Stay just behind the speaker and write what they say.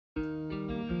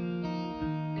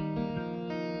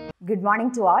Good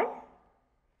morning to all.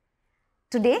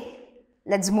 Today,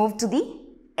 let's move to the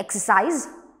exercise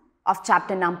of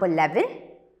chapter number 11.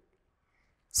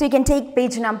 So, you can take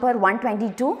page number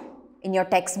 122 in your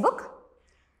textbook.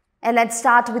 And let's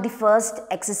start with the first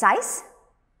exercise.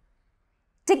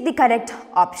 Tick the correct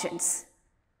options.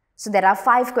 So, there are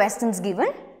 5 questions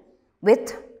given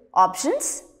with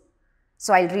options.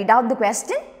 So, I'll read out the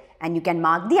question and you can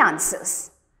mark the answers.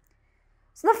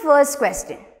 So, the first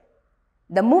question.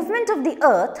 The movement of the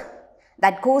earth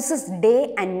that causes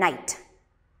day and night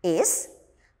is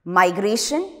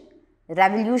migration,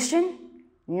 revolution,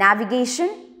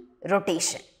 navigation,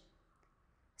 rotation.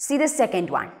 See the second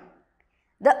one.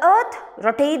 The earth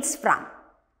rotates from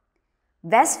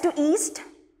west to east,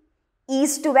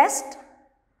 east to west,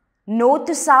 north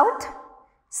to south,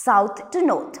 south to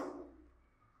north.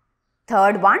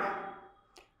 Third one.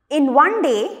 In one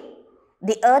day,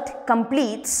 the earth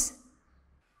completes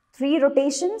 3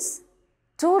 rotations,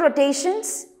 2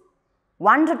 rotations,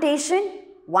 1 rotation,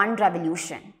 1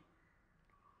 revolution.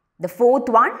 The fourth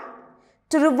one,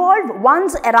 to revolve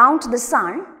once around the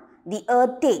sun, the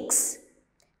earth takes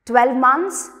 12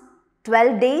 months,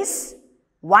 12 days,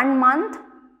 1 month,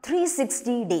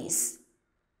 360 days.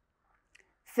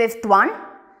 Fifth one,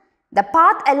 the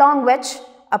path along which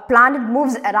a planet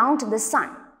moves around the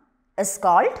sun is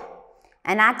called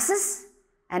an axis,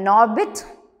 an orbit,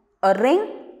 a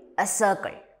ring, a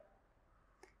circle.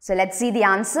 So, let's see the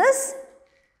answers.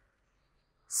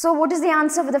 So, what is the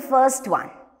answer for the first one?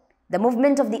 The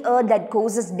movement of the earth that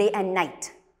causes day and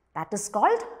night. That is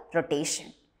called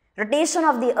rotation. Rotation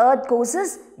of the earth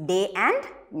causes day and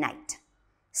night.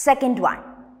 Second one.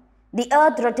 The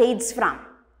earth rotates from.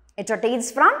 It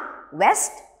rotates from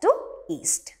west to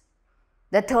east.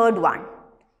 The third one.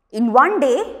 In one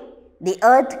day, the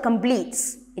earth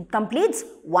completes. It completes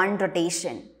 1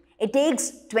 rotation. It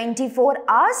takes 24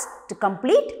 hours to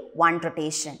complete 1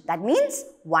 rotation. That means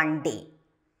 1 day.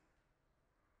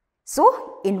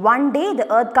 So, in 1 day,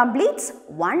 the earth completes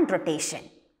 1 rotation.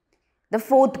 The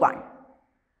fourth one.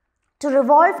 To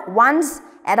revolve once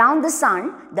around the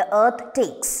sun, the earth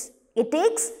takes. It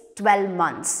takes 12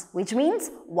 months, which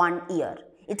means 1 year.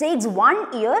 It takes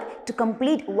 1 year to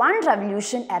complete 1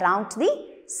 revolution around the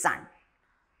sun.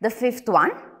 The fifth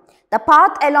one. The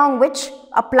path along which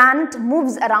a planet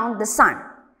moves around the sun.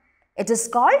 It is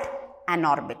called an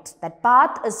orbit. That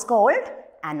path is called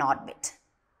an orbit.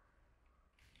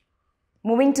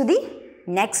 Moving to the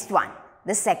next one.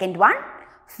 The second one,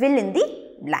 fill in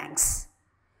the blanks.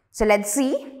 So, let's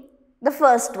see the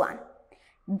first one.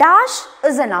 Dash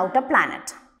is an outer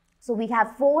planet. So, we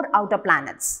have 4 outer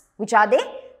planets. Which are they?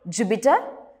 Jupiter,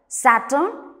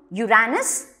 Saturn,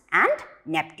 Uranus and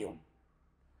Neptune.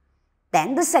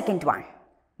 Then the second one,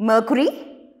 Mercury,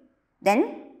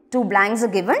 then 2 blanks are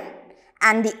given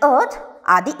and the earth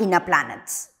are the inner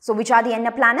planets. So, which are the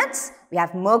inner planets? We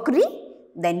have Mercury,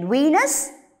 then Venus,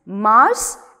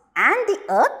 Mars and the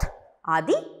earth are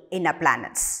the inner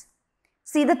planets.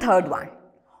 See the third one.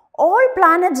 All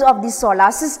planets of the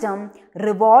solar system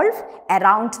revolve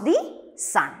around the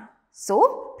sun.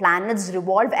 So, planets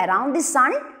revolve around the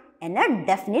sun in a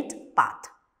definite path.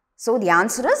 So, the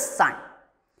answer is sun.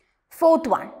 Fourth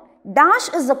one, Dash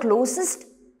is the closest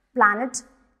planet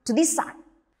to the sun.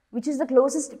 Which is the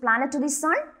closest planet to the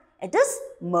sun? It is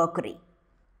Mercury.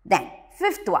 Then,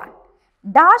 fifth one,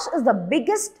 Dash is the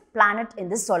biggest planet in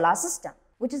the solar system.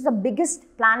 Which is the biggest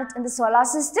planet in the solar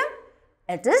system?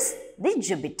 It is the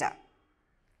Jupiter.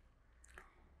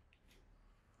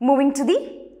 Moving to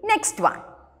the next one,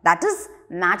 that is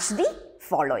match the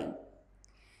following.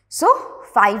 So,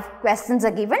 5 questions are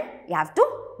given, you have to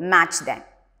match them.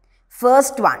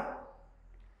 First one,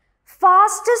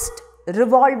 fastest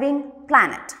revolving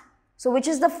planet. So, which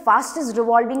is the fastest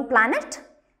revolving planet?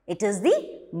 It is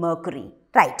the Mercury,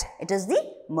 right? It is the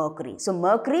Mercury. So,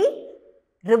 Mercury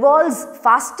revolves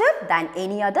faster than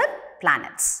any other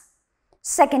planets.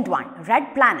 Second one,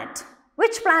 red planet.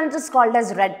 Which planet is called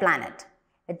as red planet?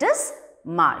 It is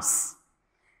Mars.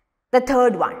 The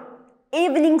third one,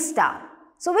 evening star.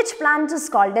 So, which planet is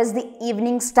called as the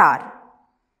evening star?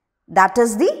 That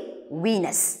is the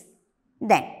Venus.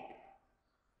 Then,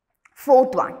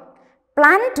 fourth one,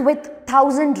 planet with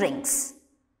 1000 rings.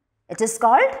 It is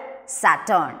called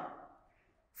Saturn.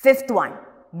 Fifth one,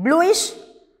 bluish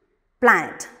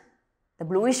planet. The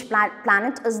bluish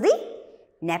planet is the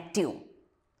Neptune.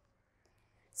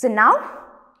 So, now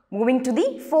moving to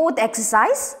the fourth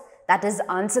exercise, that is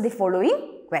answer the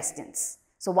following questions.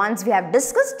 So, once we have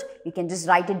discussed, you can just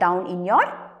write it down in your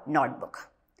notebook.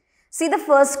 See the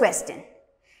first question.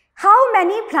 How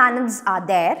many planets are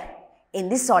there in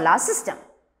the solar system?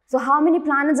 So how many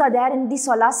planets are there in the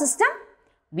solar system?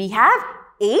 We have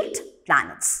 8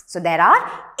 planets. So there are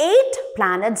 8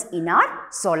 planets in our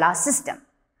solar system.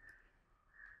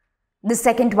 The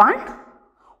second one,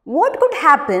 what could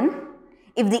happen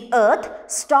if the Earth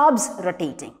stops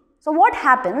rotating? So what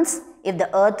happens if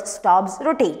the Earth stops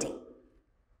rotating?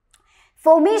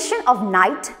 Formation of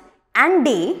night and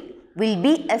day will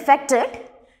be affected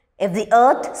if the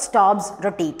Earth stops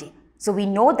rotating. So we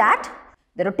know that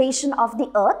the rotation of the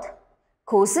Earth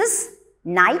causes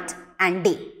night and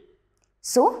day.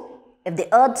 So if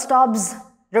the Earth stops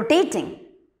rotating,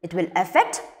 it will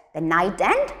affect the night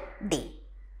and day.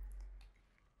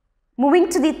 Moving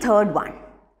to the third one.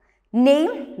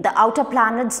 Name the outer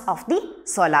planets of the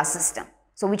solar system.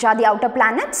 So which are the outer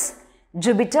planets?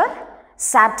 Jupiter,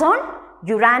 Saturn,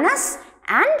 Uranus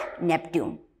and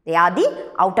Neptune. They are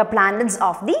the outer planets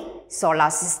of the solar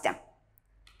system.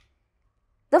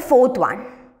 The fourth one.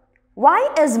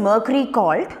 Why is Mercury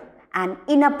called an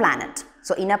inner planet?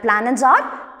 So inner planets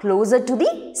are closer to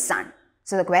the sun.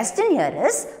 So the question here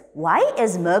is, why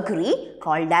is Mercury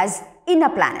called as inner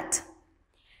planet?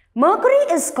 Mercury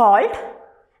is called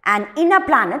an inner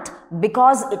planet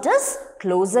because it is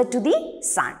closer to the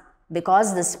sun.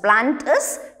 Because this planet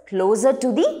is closer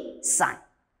to the sun.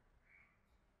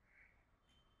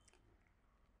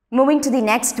 Moving to the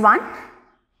next one,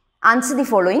 answer the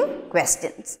following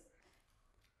questions.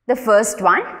 The first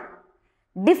one,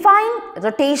 define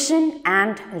rotation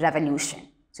and revolution.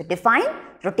 So define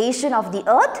rotation of the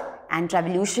Earth and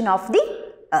revolution of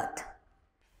the Earth.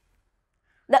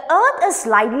 The Earth is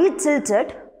slightly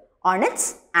tilted on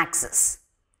its axis.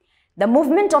 The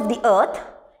movement of the Earth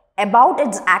about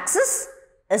its axis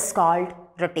is called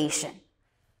rotation.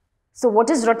 So what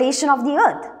is rotation of the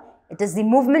Earth? It is the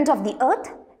movement of the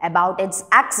Earth about its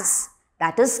axis.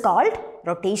 That is called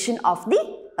rotation of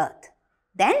the Earth.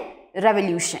 Then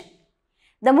revolution.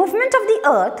 The movement of the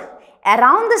Earth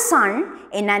around the sun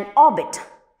in an orbit.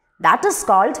 That is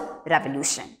called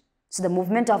revolution. So the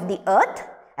movement of the Earth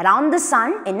around the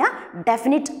sun in a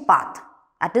definite path.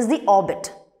 That is the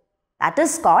orbit. That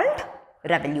is called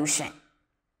revolution.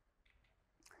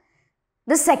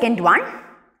 The second one,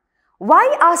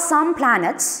 why are some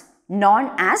planets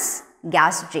known as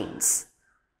gas giants?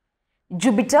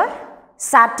 Jupiter,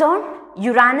 Saturn,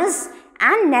 Uranus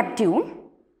and Neptune.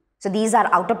 So these are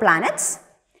outer planets.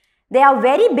 They are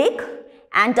very big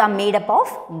and are made up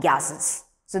of gases.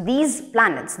 So these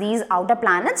planets, these outer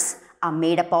planets are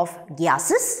made up of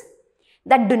gases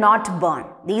that do not burn.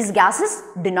 These gases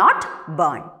do not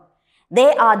burn.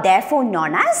 They are therefore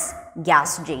known as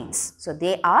gas giants. So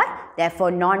they are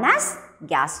therefore known as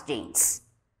gas giants.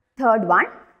 Third one,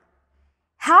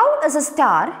 how is a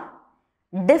star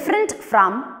different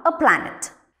from a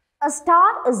planet? A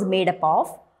star is made up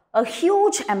of a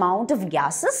huge amount of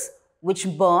gases which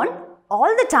burn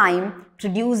all the time,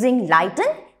 producing light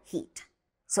and heat.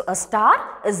 So a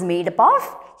star is made up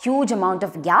of huge amount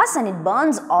of gas and it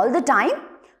burns all the time,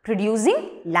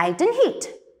 producing light and heat.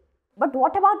 But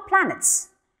what about planets?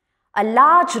 A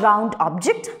large round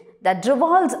object that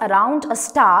revolves around a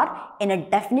star in a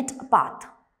definite path.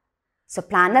 So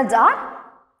planets are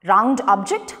round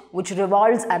object which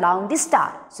revolves around the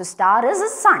star. So star is a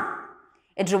sun.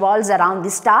 It revolves around the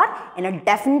star in a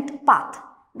definite path.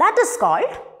 That is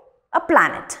called a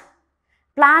planet.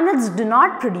 Planets do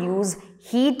not produce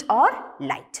heat or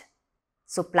light.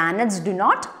 So planets do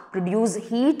not produce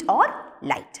heat or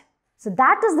light. So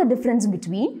that is the difference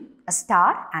between a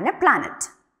star and a planet.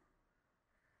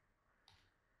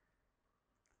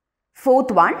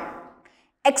 Fourth one,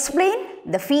 explain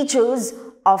the features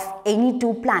of any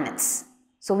two planets.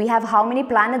 So we have how many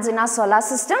planets in our solar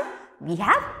system? We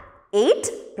have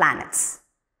 8 planets.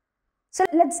 So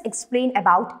let's explain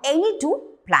about any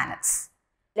two planets.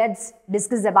 Let's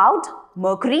discuss about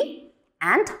Mercury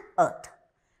and Earth.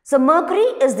 So Mercury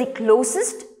is the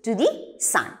closest to the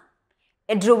sun.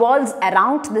 It revolves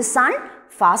around the sun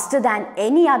faster than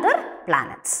any other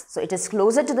planets. So it is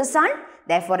closer to the sun,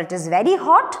 therefore it is very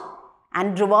hot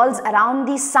and revolves around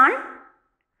the sun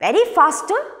very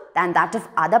faster than that of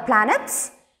other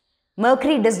planets.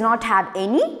 Mercury does not have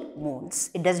any moons.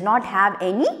 It does not have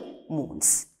any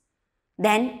moons.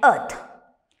 Then Earth.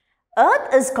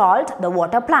 Earth is called the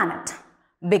water planet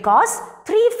because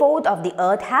 3/4 of the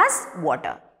Earth has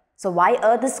water. So why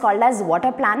Earth is called as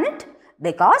water planet?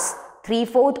 Because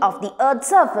 3/4 of the Earth's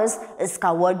surface is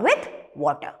covered with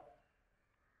water.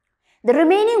 The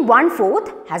remaining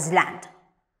 1/4 has land.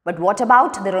 But what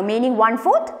about the remaining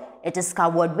 1/4? It is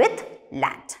covered with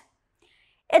land.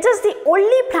 It is the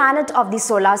only planet of the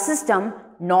solar system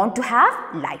known to have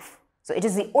life. So it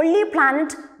is the only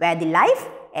planet where the life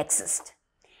exists.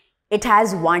 It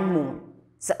has one moon.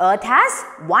 So Earth has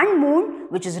one moon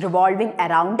which is revolving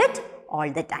around it all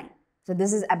the time. So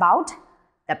this is about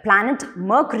the planet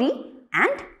Mercury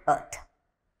and Earth.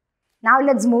 Now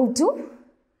let's move to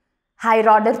higher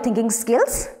order thinking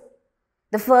skills.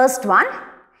 The first one,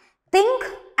 think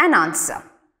and answer.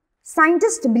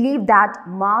 Scientists believe that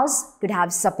Mars could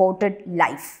have supported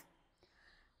life.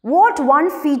 What one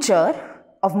feature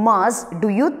of Mars do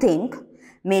you think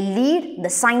may lead the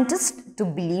scientists to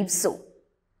believe so?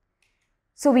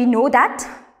 So we know that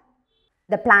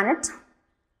the planet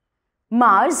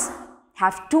Mars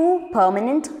have two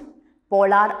permanent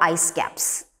polar ice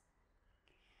caps.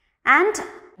 And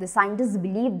the scientists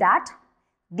believe that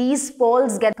these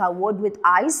poles get covered with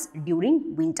ice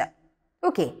during winter.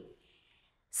 Okay.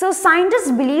 So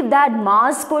scientists believe that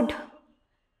Mars could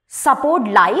support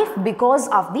life because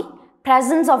of the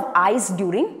presence of ice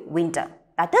during winter.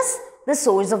 That is the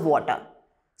source of water.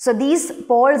 So these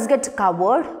poles get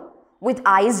covered with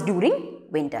ice during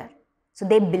winter. So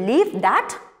they believe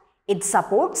that it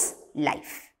supports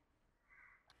life.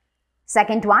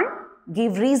 Second one,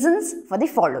 give reasons for the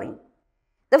following.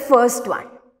 The first one,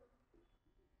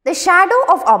 the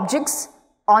shadow of objects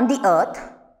on the earth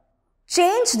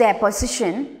change their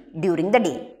position during the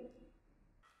day.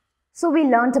 So we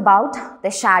learnt about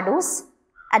the shadows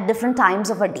at different times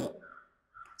of a day.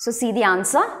 So see the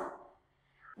answer.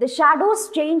 The shadows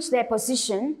change their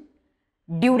position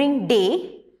during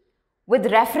day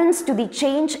with reference to the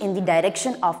change in the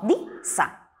direction of the sun.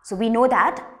 So we know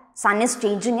that sun is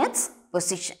changing its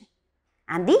position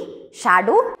and the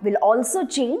shadow will also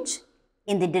change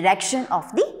in the direction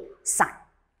of the sun.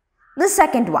 The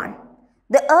second one,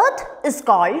 the earth is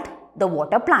called the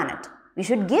water planet. We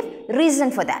should give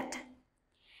reason for that.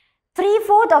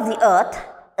 3/4 of the earth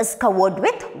is covered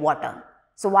with water.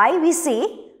 So why we say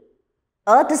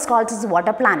earth is called as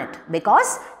water planet?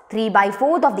 Because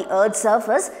 3/4 of the earth's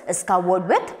surface is covered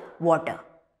with water.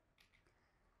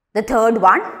 The third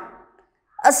one,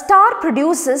 a star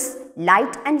produces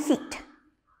light and heat.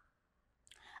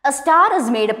 A star is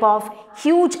made up of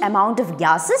huge amount of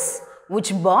gases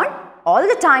which burn all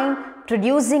the time,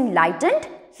 producing light and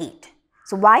heat.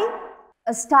 So why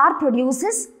a star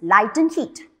produces light and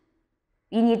heat?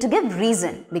 We need to give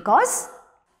reason because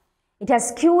it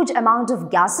has huge amount of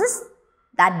gases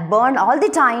that burn all the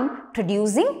time,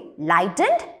 producing light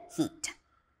and heat.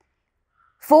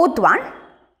 Fourth one,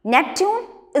 Neptune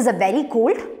is a very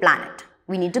cold planet.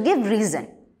 We need to give reason.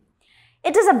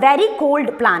 It is a very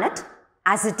cold planet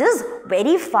as it is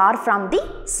very far from the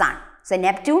sun. So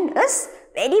Neptune is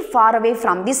very far away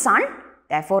from the sun,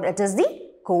 therefore it is the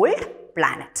cold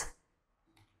planet.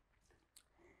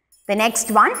 The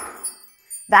next one,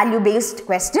 value-based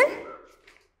question.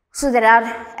 So there are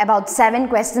about 7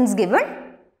 questions given.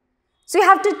 So you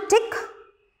have to tick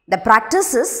the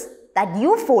practices that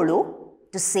you follow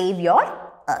to save your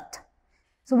earth.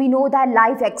 So we know that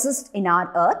life exists in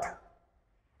our earth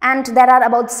and there are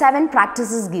about 7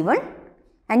 practices given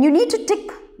and you need to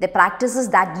tick the practices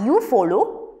that you follow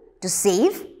to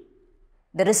save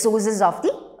the resources of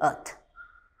the earth.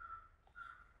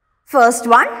 First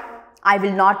one, I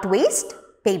will not waste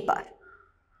paper.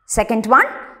 Second one,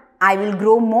 I will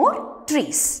grow more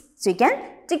trees. So you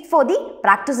can tick for the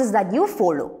practices that you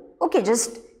follow. Okay,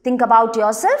 just think about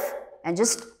yourself and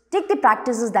just tick the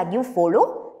practices that you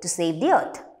follow to save the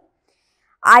earth.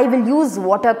 I will use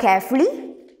water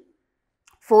carefully.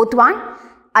 Fourth one,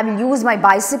 I will use my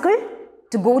bicycle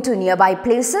to go to nearby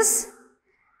places.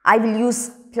 I will use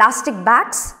plastic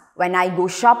bags when I go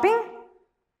shopping.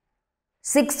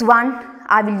 Sixth one,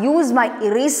 I will use my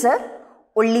eraser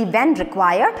only when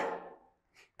required.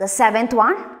 The seventh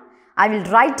one, I will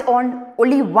write on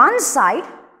only one side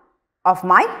of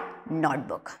my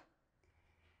notebook.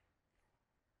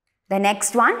 The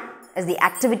next one is the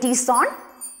activity zone.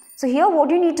 So here what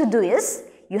you need to do is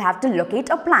you have to locate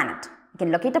a planet. You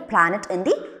can locate a planet in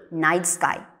the night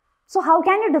sky. So how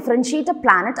can you differentiate a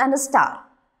planet and a star?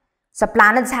 So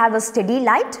planets have a steady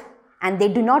light and they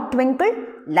do not twinkle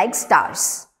like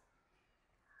stars.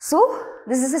 So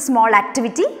this is a small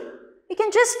activity. You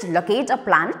can just locate a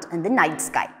planet in the night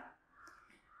sky.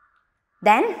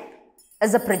 Then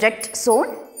is a project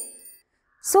zone.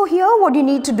 So here what you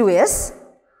need to do is,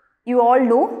 you all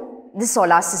know the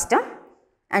solar system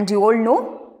and you all know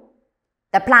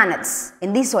the planets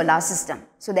in the solar system.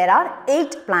 So there are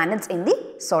 8 planets in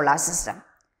the solar system.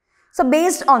 So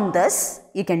based on this,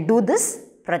 you can do this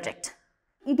project.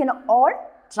 You can all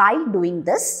try doing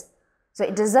this. So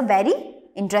it is a very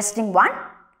interesting one.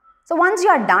 So once you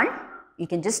are done, you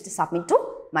can just submit to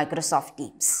Microsoft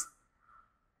Teams.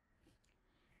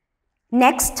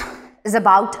 Next is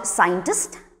about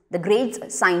scientists the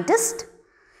great scientist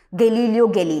Galileo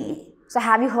Galilei. So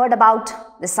have you heard about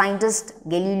the scientist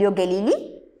Galileo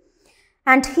Galilei?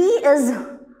 And he is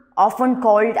often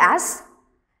called as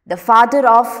the father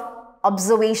of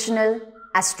observational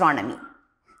astronomy.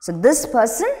 So this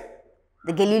person,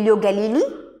 the Galileo Galilei,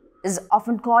 is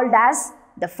often called as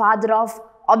the father of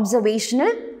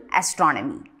observational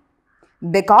astronomy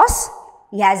because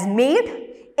he has made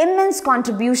immense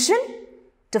contribution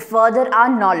to further our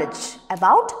knowledge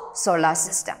about solar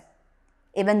system.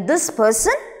 Even this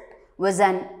person was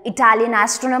an Italian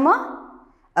astronomer,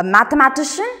 a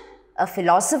mathematician, a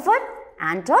philosopher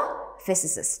and a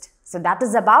physicist. So that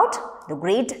is about the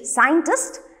great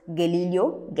scientist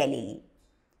Galileo Galilei.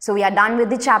 So we are done with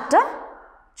the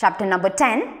chapter number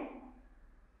 10.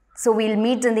 So we'll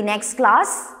meet in the next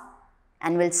class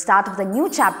and we'll start with a new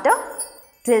chapter.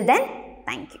 Till then,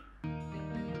 thank you.